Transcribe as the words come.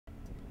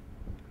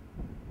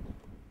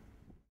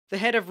The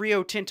head of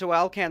Rio Tinto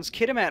Alcan's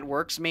Kitimat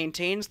Works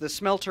maintains the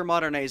smelter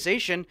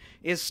modernization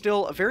is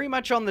still very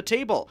much on the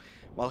table.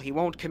 While he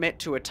won't commit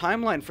to a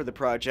timeline for the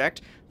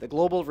project, the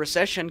global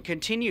recession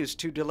continues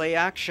to delay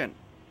action.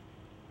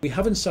 We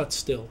haven't sat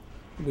still.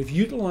 We've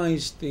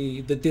utilized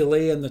the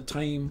delay and the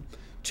time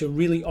to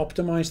really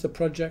optimize the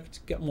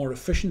project, get more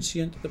efficiency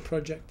into the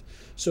project.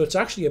 So it's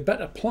actually a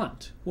better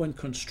plant when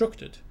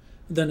constructed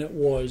than it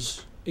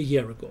was a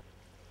year ago.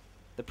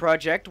 The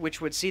project,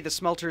 which would see the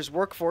smelter's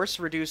workforce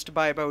reduced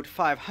by about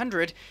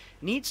 500,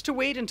 needs to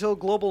wait until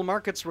global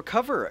markets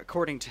recover,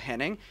 according to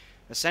Henning.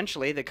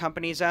 Essentially, the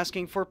company is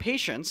asking for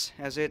patience,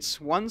 as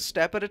it's one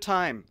step at a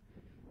time.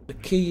 The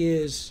key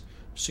is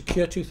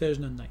secure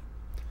 2009.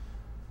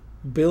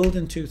 Build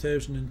in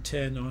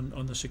 2010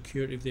 on the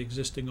security of the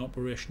existing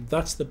operation.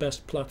 That's the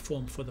best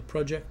platform for the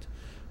project.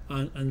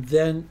 And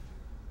then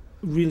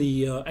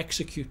really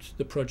execute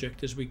the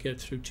project as we get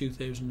through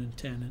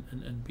 2010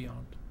 and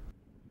beyond.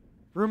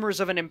 Rumors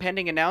of an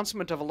impending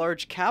announcement of a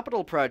large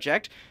capital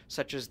project,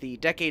 such as the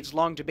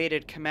decades-long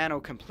debated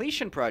Camano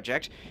completion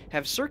project,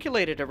 have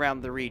circulated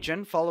around the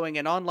region following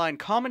an online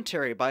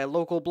commentary by a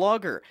local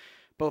blogger.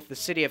 Both the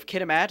city of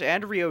Kitimat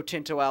and Rio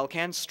Tinto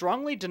Alcan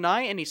strongly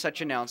deny any such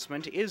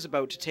announcement is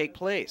about to take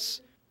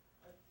place.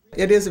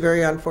 It is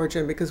very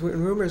unfortunate because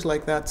when rumors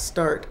like that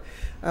start,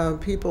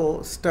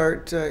 people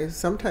start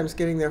sometimes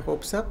getting their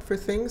hopes up for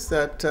things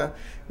that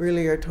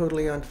really are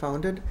totally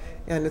unfounded.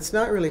 And it's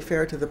not really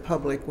fair to the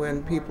public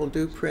when people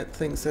do print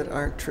things that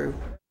aren't true.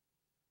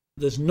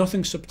 There's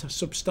nothing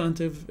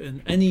substantive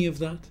in any of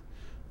that.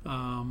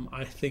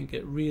 I think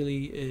it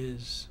really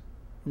is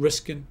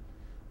risking,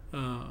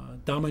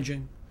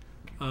 damaging,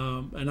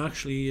 and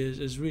actually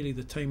is really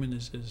the timing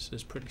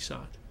is pretty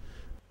sad.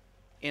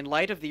 In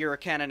light of the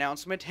Alcan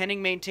announcement, Henning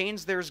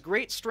maintains there's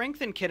great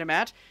strength in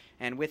Kitimat,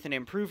 and with an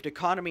improved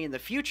economy in the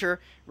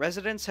future,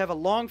 residents have a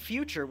long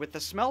future with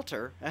the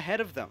smelter ahead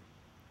of them.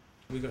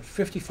 We've got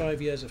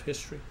 55 years of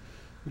history,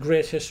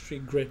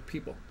 great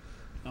people.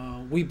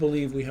 We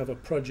believe we have a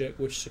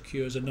project which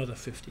secures another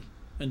 50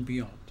 and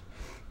beyond.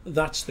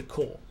 That's the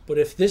core. But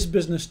if this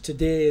business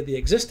today, the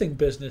existing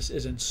business,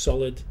 isn't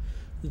solid,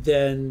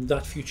 then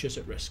that future's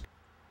at risk.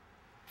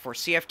 For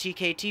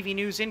CFTK TV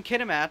News in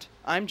Kitimat,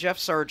 I'm Jeff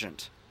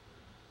Sargeant.